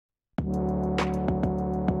Hey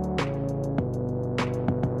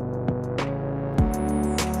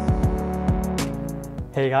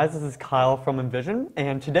guys, this is Kyle from Envision,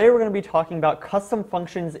 and today we're going to be talking about custom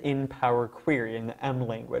functions in Power Query in the M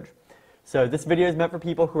language. So this video is meant for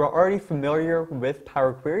people who are already familiar with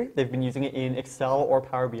Power Query. They've been using it in Excel or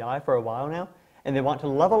Power BI for a while now, and they want to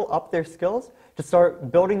level up their skills to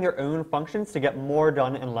start building their own functions to get more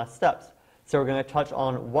done in less steps. So we're going to touch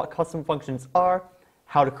on what custom functions are,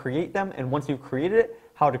 how to create them, and once you've created it,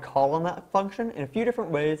 how to call on that function in a few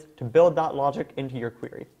different ways to build that logic into your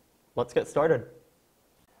query. Let's get started.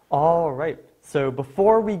 All right, so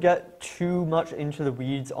before we get too much into the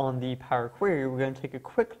weeds on the Power Query, we're going to take a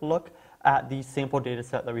quick look at the sample data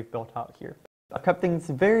set that we've built out here. I kept things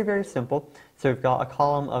very, very simple. So we've got a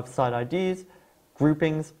column of site IDs,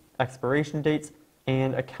 groupings, expiration dates,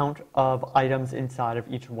 and a count of items inside of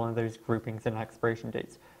each one of those groupings and expiration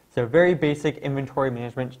dates. So very basic inventory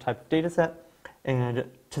management type of data set. And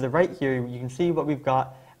to the right here, you can see what we've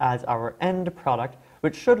got as our end product,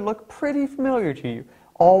 which should look pretty familiar to you.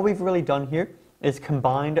 All we've really done here is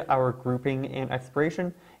combined our grouping and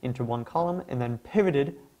expiration into one column and then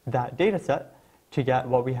pivoted that data set to get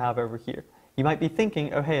what we have over here. You might be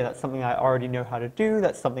thinking, oh hey, that's something I already know how to do,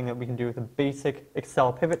 that's something that we can do with a basic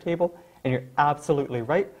Excel pivot table, and you're absolutely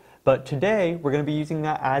right. But today, we're going to be using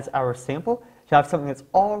that as our sample to have something that's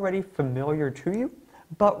already familiar to you,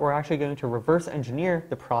 but we're actually going to reverse engineer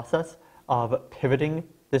the process of pivoting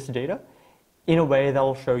this data in a way that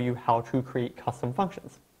will show you how to create custom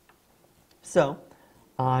functions. So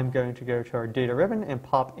I'm going to go to our data ribbon and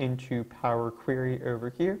pop into Power Query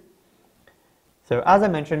over here. So as I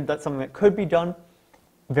mentioned, that's something that could be done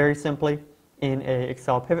very simply in a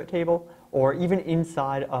Excel pivot table, or even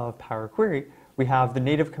inside of Power Query, we have the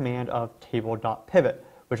native command of table.pivot,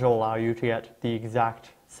 which will allow you to get the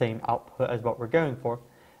exact same output as what we're going for.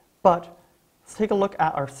 But let's take a look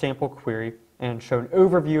at our sample query and show an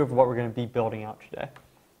overview of what we're going to be building out today.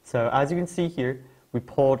 So as you can see here, we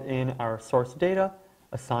pulled in our source data,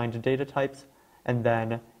 assigned data types, and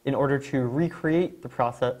then in order to recreate the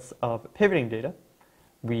process of pivoting data,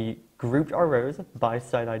 we grouped our rows by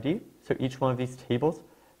site ID. So each one of these tables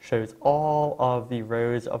shows all of the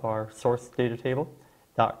rows of our source data table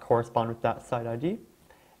that correspond with that site ID.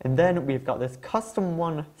 And then we've got this custom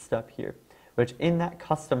one step here, which in that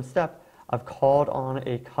custom step, I've called on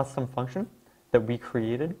a custom function that we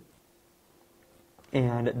created,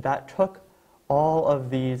 and that took all of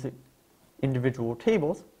these individual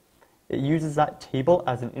tables. It uses that table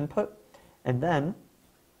as an input and then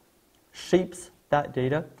shapes that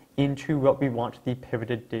data into what we want the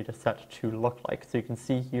pivoted data set to look like. So you can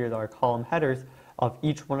see here that our column headers of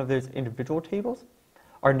each one of those individual tables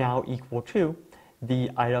are now equal to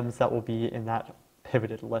the items that will be in that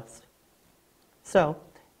pivoted list. So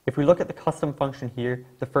if we look at the custom function here,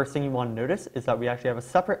 the first thing you want to notice is that we actually have a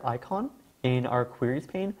separate icon in our queries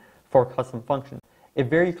pane for custom function. It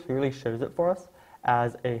very clearly shows it for us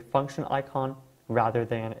as a function icon rather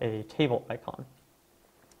than a table icon.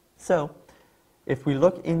 So if we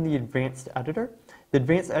look in the advanced editor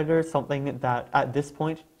is something that at this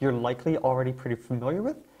point you're likely already pretty familiar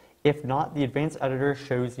with. If not, the advanced editor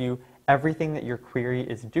shows you everything that your query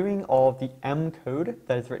is doing, all of the M code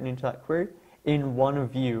that is written into that query, in one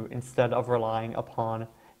view instead of relying upon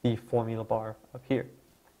the formula bar up here.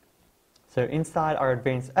 So inside our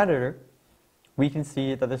advanced editor, we can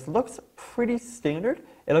see that this looks pretty standard.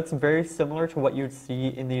 It looks very similar to what you would see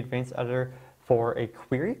in the advanced editor for a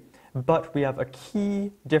query, but we have a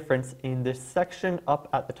key difference in this section up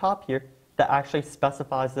at the top here that actually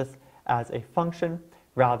specifies this as a function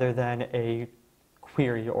rather than a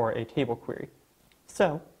query or a table query.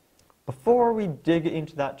 So before we dig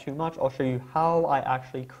into that too much, I'll show you how I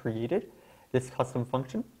actually created this custom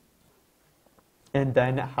function and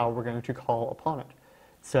then how we're going to call upon it.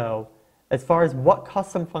 So as far as what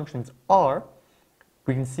custom functions are,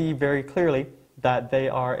 we can see very clearly that they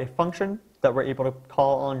are a function that we're able to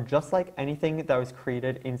call on just like anything that was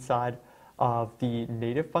created inside of the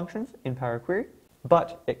native functions in Power Query,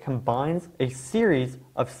 but it combines a series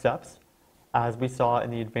of steps, as we saw in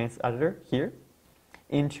the advanced editor here,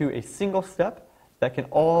 into a single step that can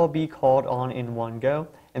all be called on in one go,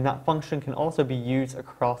 and that function can also be used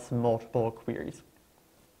across multiple queries.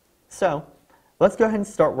 So let's go ahead and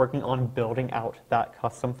start working on building out that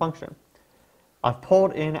custom function. I've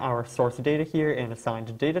pulled in our source data here and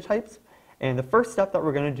assigned data types, and the first step that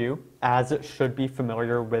we're going to do, as it should be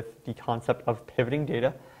familiar with the concept of pivoting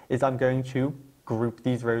data, is I'm going to group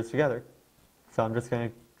these rows together. So I'm just going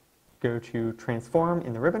to go to transform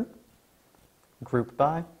in the ribbon, group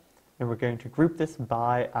by, and we're going to group this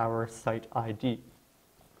by our site ID.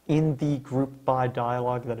 in the group by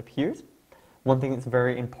dialog that appears, one thing that's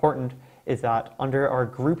very important is that under our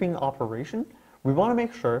grouping operation, we want to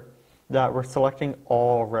make sure that we're selecting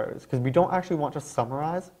all rows, because we don't actually want to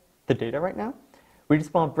summarize the data right now. We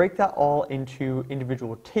just want to break that all into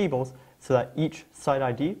individual tables so that each site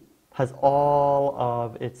ID has all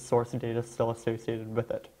of its source data still associated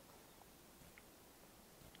with it.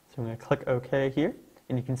 So I'm going to click OK here,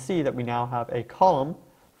 and you can see that we now have a column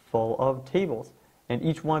full of tables. And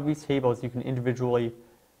each one of these tables you can individually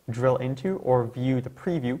drill into or view the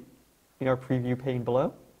preview in our preview pane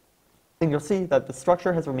below. And you'll see that the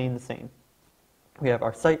structure has remained the same. We have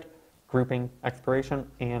our site, grouping, expiration,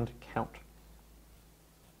 and count.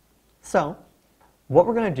 So what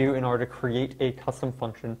we're going to do in order to create a custom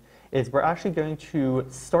function is we're actually going to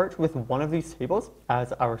start with one of these tables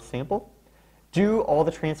as our sample, do all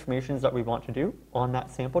the transformations that we want to do on that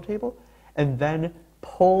sample table, and then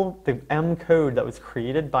pull the M code that was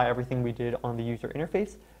created by everything we did on the user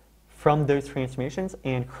interface from those transformations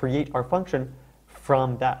and create our function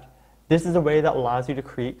from that. This is a way that allows you to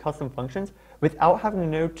create custom functions without having to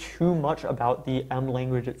know too much about the M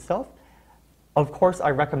language itself. Of course,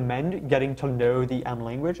 I recommend getting to know the M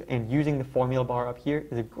language, and using the formula bar up here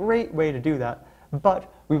is a great way to do that,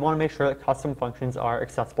 but we want to make sure that custom functions are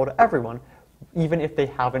accessible to everyone, even if they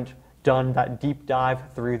haven't done that deep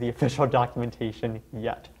dive through the official documentation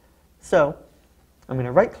yet. So I'm going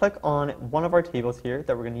to right-click on one of our tables here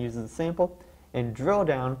that we're going to use as a sample and drill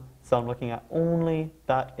down so I'm looking at only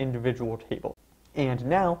that individual table. And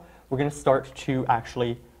now we're going to start to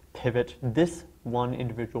actually pivot this one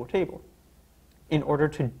individual table. In order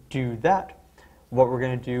to do that, what we're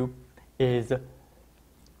going to do is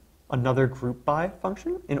another group by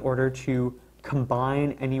function in order to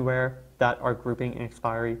combine anywhere that our grouping and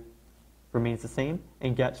expiry remains the same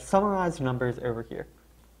and get summarized numbers over here.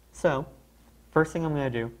 So first thing I'm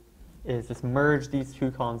going to do is just merge these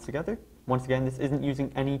two columns together. Once again, this isn't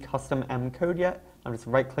using any custom M code yet. I'm just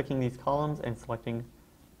right-clicking these columns and selecting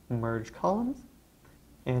Merge Columns.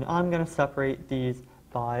 And I'm going to separate these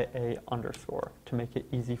by a underscore to make it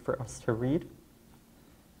easy for us to read.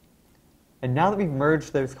 And now that we've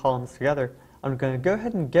merged those columns together, I'm going to go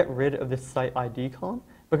ahead and get rid of this site ID column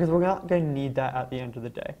because we're not going to need that at the end of the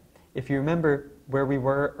day. If you remember where we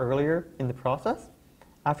were earlier in the process,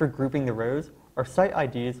 after grouping the rows, our site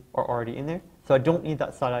IDs are already in there, so I don't need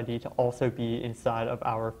that site ID to also be inside of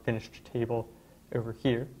our finished table over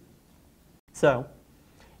here. So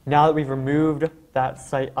now that we've removed that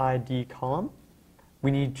site ID column,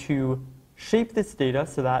 we need to shape this data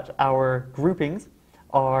so that our groupings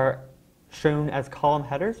are shown as column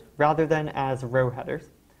headers rather than as row headers.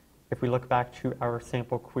 If we look back to our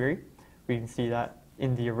sample query, we can see that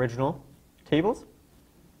in the original tables,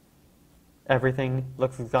 everything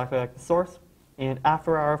looks exactly like the source, and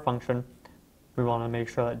after our function, we want to make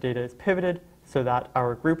sure that data is pivoted so that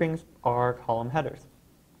our groupings are column headers.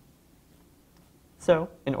 So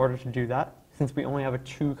in order to do that, since we only have a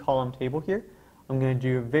 2-column table here, I'm going to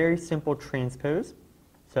do a very simple transpose.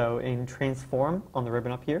 So in transform on the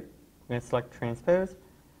ribbon up here, I'm going to select transpose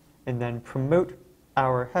and then promote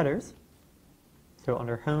our headers. So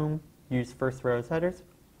under home, use first row as headers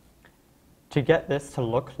to get this to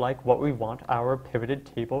look like what we want our pivoted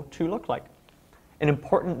table to look like. An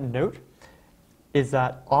important note is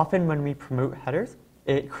that often when we promote headers,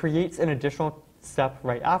 it creates an additional step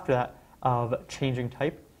right after that of changing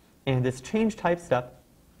type. And this change type step,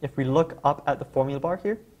 if we look up at the formula bar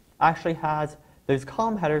here, actually has those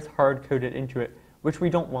column headers hard-coded into it, which we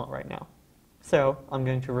don't want right now. So I'm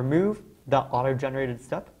going to remove that auto-generated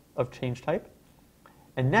step of change type.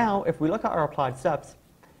 And now, if we look at our applied steps,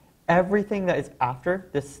 everything that is after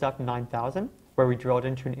this step 9000, where we drilled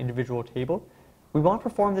into an individual table, we want to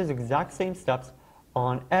perform those exact same steps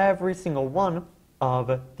on every single one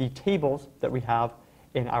of the tables that we have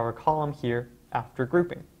in our column here after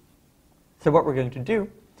grouping. So what we're going to do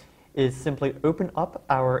is simply open up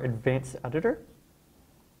our advanced editor.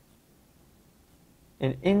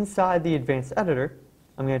 And inside the advanced editor,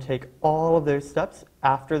 I'm going to take all of those steps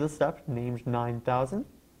after the step named 9000.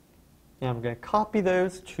 And I'm going to copy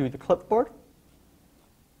those to the clipboard,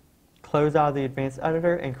 close out of the advanced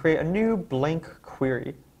editor, and create a new blank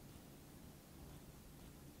query.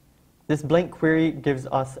 This blank query gives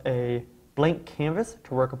us a blank canvas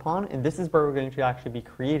to work upon, and this is where we're going to actually be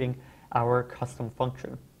creating our custom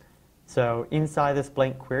function. So inside this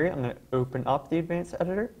blank query, I'm going to open up the advanced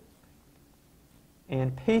editor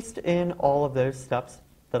and paste in all of those steps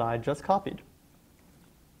that I just copied.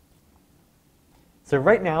 So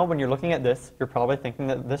right now, when you're looking at this, you're probably thinking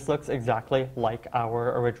that this looks exactly like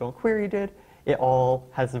our original query did, It all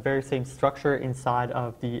has the very same structure inside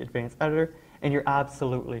of the advanced editor, and you're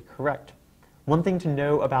absolutely correct. One thing to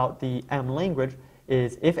know about the M language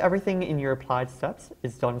is if everything in your applied steps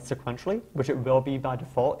is done sequentially, which it will be by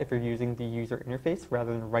default if you're using the user interface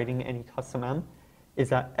rather than writing any custom M, is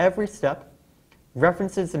that every step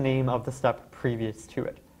references the name of the step previous to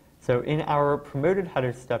it. So in our promoted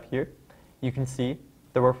headers step here, you can see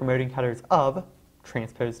that we're promoting headers of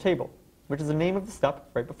transpose table, which is the name of the step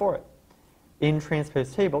right before it. In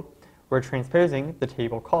transpose table, we're transposing the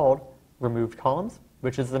table called removed columns,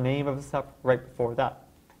 which is the name of the step right before that.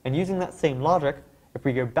 And using that same logic, if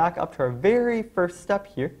we go back up to our very first step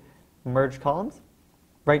here, merge columns,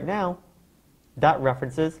 right now, that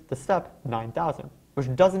references the step 9000,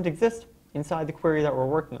 which doesn't exist inside the query that we're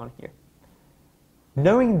working on here.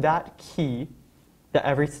 Knowing that key, that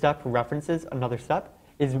every step references another step,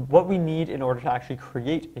 is what we need in order to actually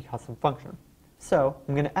create a custom function. So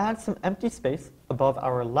I'm going to add some empty space above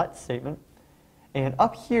our let statement, and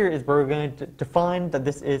up here is where we're going to define that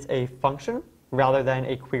this is a function rather than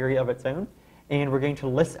a query of its own, and we're going to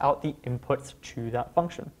list out the inputs to that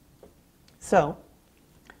function. So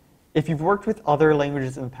if you've worked with other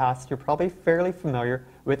languages in the past, you're probably fairly familiar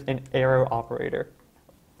with an arrow operator.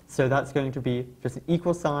 So that's going to be just an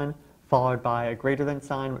equal sign followed by a greater than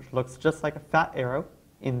sign, which looks just like a fat arrow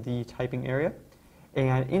in the typing area.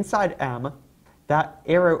 And inside M, that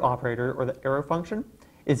arrow operator, or the arrow function,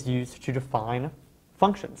 is used to define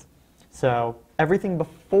functions. So everything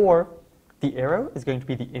before the arrow is going to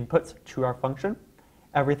be the inputs to our function.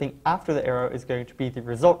 Everything after the arrow is going to be the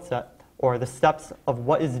result set, or the steps of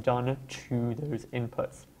what is done to those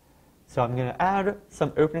inputs. So I'm going to add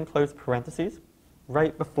some open and close parentheses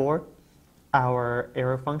right before our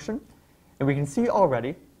arrow function. And we can see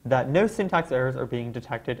already that no syntax errors are being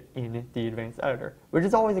detected in the advanced editor, which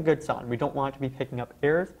is always a good sign. We don't want it to be picking up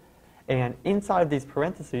errors. And inside of these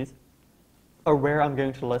parentheses are where I'm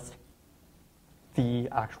going to list the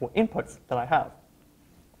actual inputs that I have.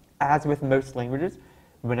 As with most languages,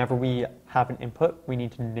 whenever we have an input, we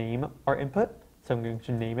need to name our input. So I'm going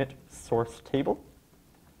to name it source table.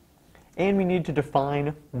 And we need to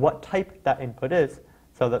define what type that input is.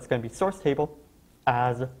 So that's going to be source table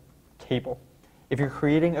as table. If you're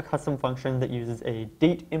creating a custom function that uses a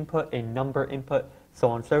date input, a number input, so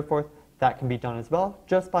on and so forth, that can be done as well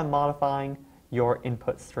just by modifying your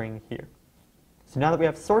input string here. So now that we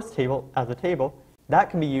have source table as a table, that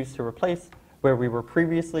can be used to replace where we were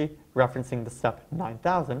previously referencing the step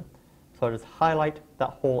 9000. So I'll just highlight that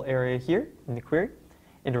whole area here in the query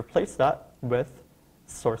and replace that with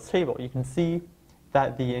source table. You can see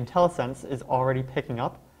that the IntelliSense is already picking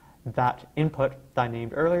up that input that I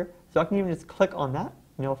named earlier. So I can even just click on that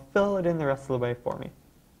and it'll fill it in the rest of the way for me.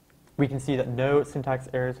 We can see that no syntax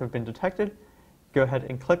errors have been detected. Go ahead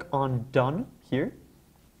and click on Done here.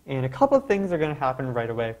 And a couple of things are going to happen right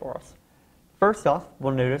away for us. First off,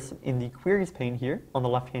 we'll notice in the queries pane here on the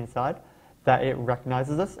left-hand side that it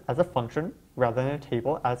recognizes us as a function rather than a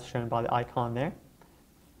table as shown by the icon there.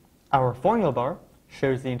 Our formula bar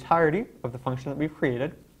shows the entirety of the function that we've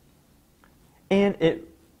created. And it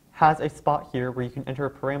has a spot here where you can enter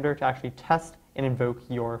a parameter to actually test and invoke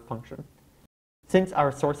your function. Since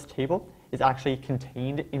our source table is actually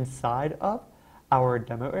contained inside of our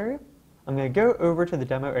demo area, I'm going to go over to the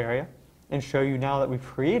demo area and show you now that we've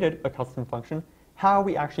created a custom function, how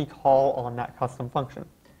we actually call on that custom function.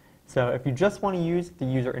 So if you just want to use the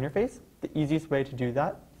user interface, the easiest way to do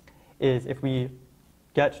that is if we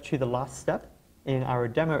get to the last step in our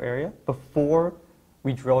demo area before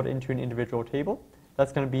we drilled into an individual table,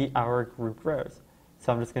 that's going to be our grouped rows.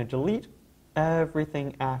 So I'm just going to delete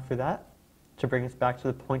everything after that to bring us back to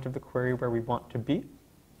the point of the query where we want to be.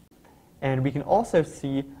 And we can also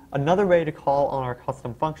see another way to call on our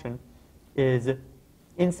custom function is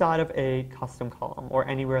inside of a custom column or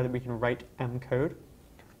anywhere that we can write M code,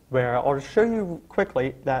 where I'll just show you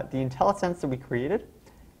quickly that the IntelliSense that we created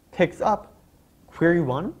picks up query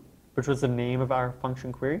 1, which was the name of our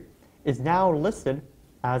function query, is now listed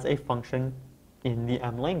as a function in the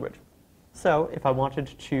M language. So if I wanted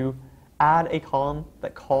to add a column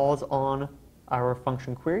that calls on our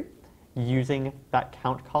function query using that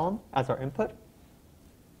count column as our input,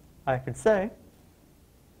 I could say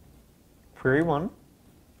query 1,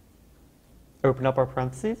 open up our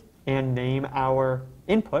parentheses, and name our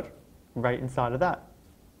input right inside of that.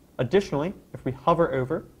 Additionally, if we hover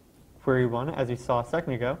over query 1, as you saw a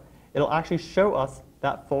second ago, it'll actually show us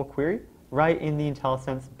that full query right in the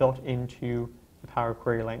IntelliSense built into the Power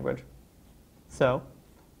Query language. So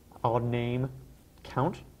I'll name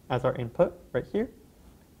count as our input right here,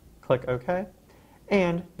 click OK,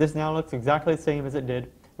 and this now looks exactly the same as it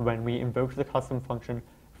did when we invoke the custom function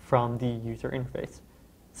from the user interface.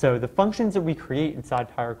 So the functions that we create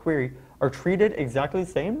inside Power Query are treated exactly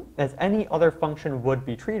the same as any other function would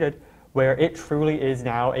be treated, where it truly is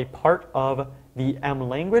now a part of the M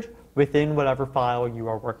language within whatever file you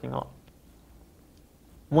are working on.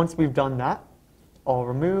 Once we've done that, I'll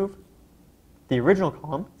remove the original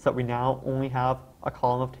column so that we now only have a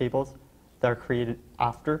column of tables that are created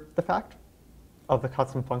after the fact of the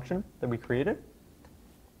custom function that we created.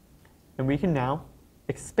 And we can now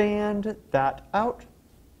expand that out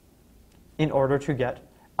in order to get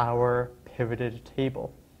our pivoted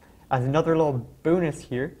table. As another little bonus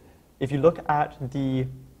here, if you look at the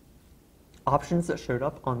options that showed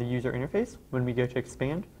up on the user interface when we go to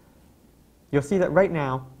expand, you'll see that right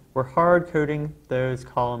now we're hard coding those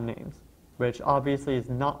column names, which obviously is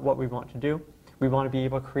not what we want to do. We want to be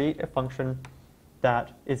able to create a function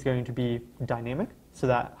that is going to be dynamic, so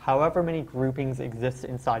that however many groupings exist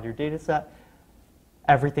inside your data set,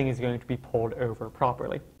 everything is going to be pulled over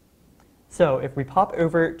properly. So if we pop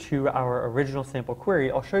over to our original sample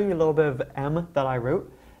query, I'll show you a little bit of M that I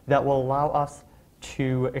wrote that will allow us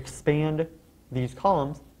to expand these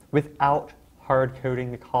columns without hard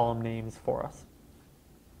coding the column names for us.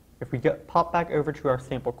 If we pop back over to our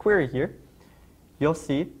sample query here, you'll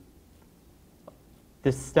see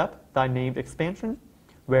this step that I named expansion,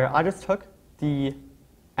 where I just took the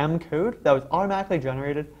M code that was automatically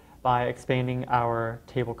generated by expanding our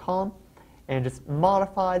table column and just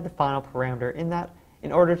modified the final parameter in that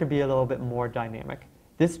in order to be a little bit more dynamic.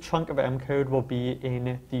 This chunk of M code will be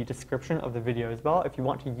in the description of the video as well. If you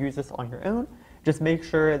want to use this on your own, just make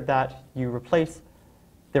sure that you replace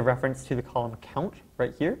the reference to the column count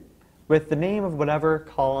right here with the name of whatever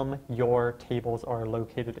column your tables are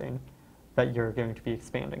located in that you're going to be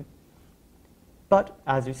expanding. But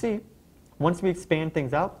as you see, once we expand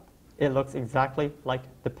things out, it looks exactly like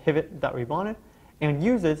the pivot that we wanted and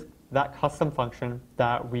uses that custom function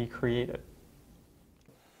that we created.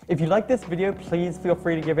 If you like this video, please feel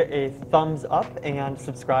free to give it a thumbs up and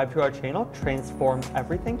subscribe to our channel, Transform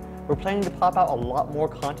Everything. We're planning to pop out a lot more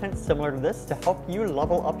content similar to this to help you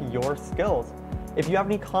level up your skills. If you have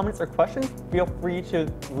any comments or questions, feel free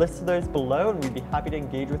to list those below and we'd be happy to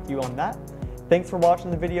engage with you on that. Thanks for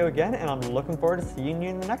watching the video again, and I'm looking forward to seeing you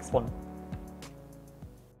in the next one.